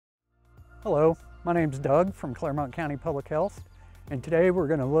Hello, my name's Doug from Clermont County Public Health, and today we're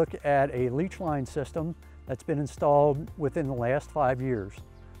going to look at a leach line system that's been installed within the last 5 years.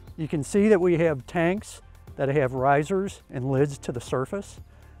 You can see that we have tanks that have risers and lids to the surface.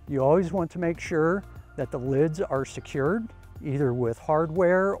 You always want to make sure that the lids are secured, either with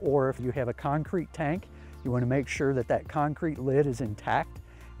hardware or if you have a concrete tank, you want to make sure that that concrete lid is intact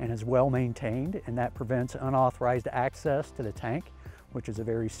and is well maintained, and that prevents unauthorized access to the tank, which is a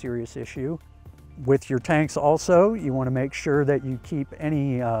very serious issue. With your tanks also, you want to make sure that you keep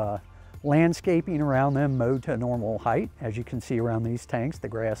any landscaping around them mowed to a normal height. As you can see around these tanks, the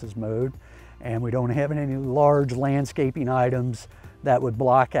grass is mowed, and we don't have any large landscaping items that would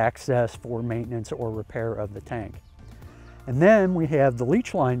block access for maintenance or repair of the tank. And then we have the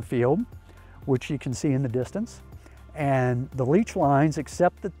leach line field, which you can see in the distance. And the leach lines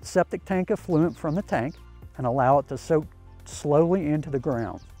accept the septic tank effluent from the tank and allow it to soak slowly into the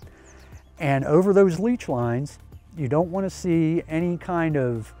ground. And over those leach lines, you don't want to see any kind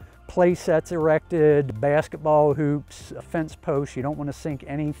of play sets erected, basketball hoops, fence posts. You don't want to sink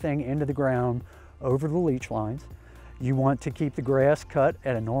anything into the ground over the leach lines. You want to keep the grass cut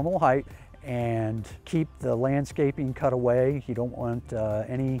at a normal height and keep the landscaping cut away. You don't want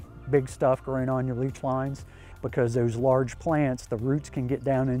any big stuff growing on your leach lines, because those large plants, the roots can get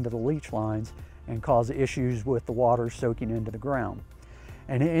down into the leach lines and cause issues with the water soaking into the ground.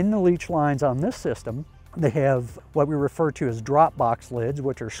 And in the leach lines on this system, they have what we refer to as drop box lids,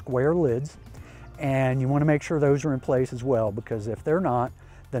 which are square lids. And you want to make sure those are in place as well, because if they're not,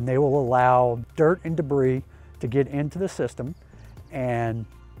 then they will allow dirt and debris to get into the system and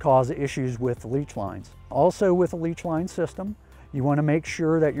cause issues with the leach lines. Also, with a leach line system, you want to make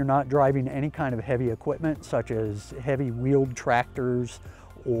sure that you're not driving any kind of heavy equipment, such as heavy wheeled tractors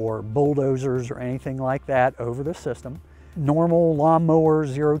or bulldozers or anything like that over the system. Normal lawn mowers,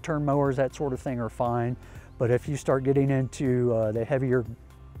 zero-turn mowers, that sort of thing are fine. But if you start getting into the heavier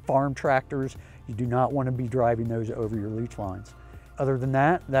farm tractors, you do not want to be driving those over your leach lines. Other than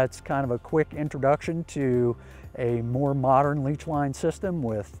that, that's kind of a quick introduction to a more modern leach line system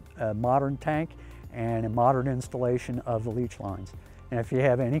with a modern tank and a modern installation of the leach lines. And if you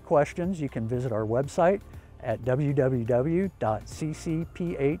have any questions, you can visit our website at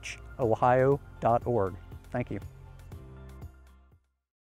www.ccphohio.org. Thank you.